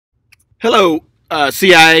Hello,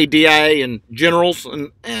 CIA, DIA, and generals,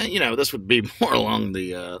 and this would be more along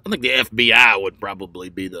the. I think the FBI would probably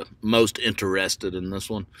be the most interested in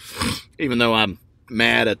this one, even though I'm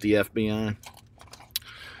mad at the FBI.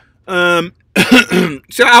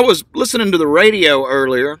 So I was listening to the radio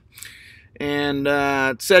earlier, and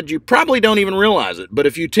it said you probably don't even realize it, but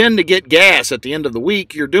if you tend to get gas at the end of the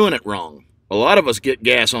week, you're doing it wrong. A lot of us get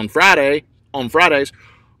gas on Fridays,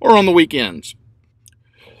 or on the weekends.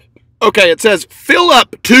 Okay, it says fill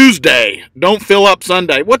up Tuesday, don't fill up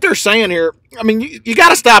Sunday. What they're saying here, I mean, you got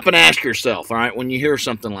to stop and ask yourself, all right, when you hear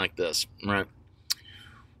something like this, right?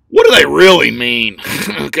 What do they really mean?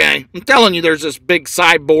 Okay, I'm telling you, there's this big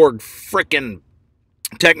cyborg freaking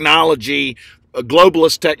technology,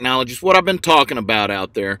 globalist technology, is what I've been talking about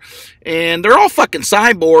out there. And they're all fucking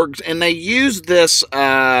cyborgs, and they use this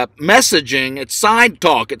messaging. It's side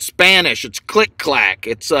talk, it's Spanish, it's click-clack,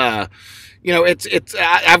 it's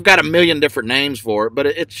I've got a million different names for it, but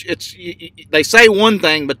they say one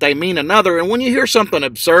thing, but they mean another. And when you hear something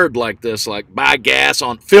absurd like this, like buy gas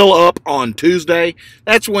fill up on Tuesday,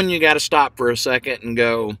 that's when you got to stop for a second and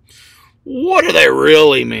go, what do they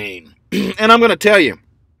really mean? And I'm going to tell you,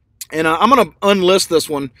 and I'm going to unlist this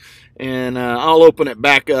one, and I'll open it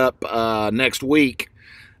back up next week,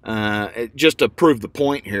 just to prove the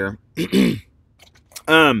point here.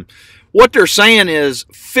 What they're saying is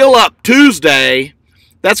fill up Tuesday.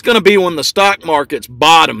 That's going to be when the stock market's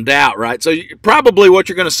bottomed out, right? So probably what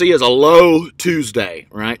you're going to see is a low Tuesday,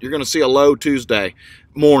 right? You're going to see a low Tuesday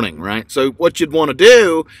morning, right? So what you'd want to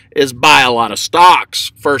do is buy a lot of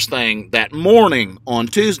stocks first thing that morning on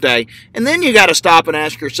Tuesday. And then you got to stop and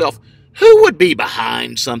ask yourself, who would be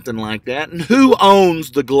behind something like that? And who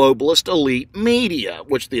owns the globalist elite media?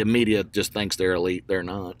 Which the media just thinks they're elite. They're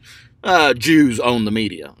not. Jews own the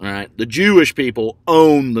media, right? The Jewish people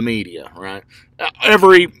own the media, right?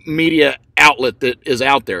 Every media outlet that is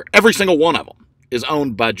out there, every single one of them is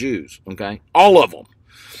owned by Jews, okay? All of them.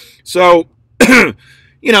 So, and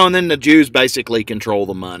then the Jews basically control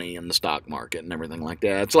the money and the stock market and everything like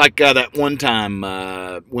that. It's like that one time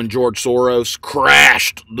when George Soros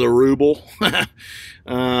crashed the ruble.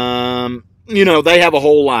 They have a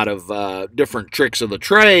whole lot of different tricks of the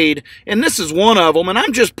trade, and this is one of them, and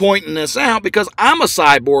I'm just pointing this out because I'm a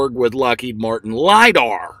cyborg with Lockheed Martin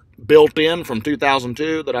LiDAR built in from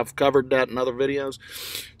 2002 that I've covered that in other videos.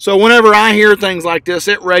 So whenever I hear things like this,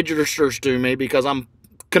 it registers to me because I'm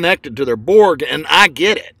connected to their Borg, and I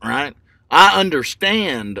get it, right? I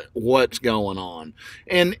understand what's going on.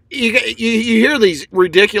 And you hear these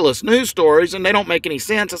ridiculous news stories, and they don't make any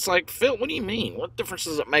sense. It's like, Phil, what do you mean? What difference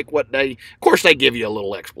does it make what day? Of course, they give you a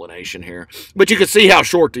little explanation here. But you can see how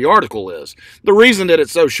short the article is. The reason that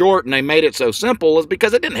it's so short and they made it so simple is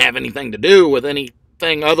because it didn't have anything to do with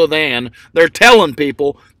anything other than they're telling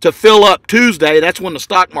people to fill up Tuesday. That's when the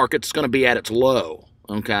stock market's going to be at its low.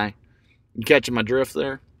 Okay? You catching my drift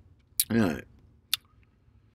there? All right.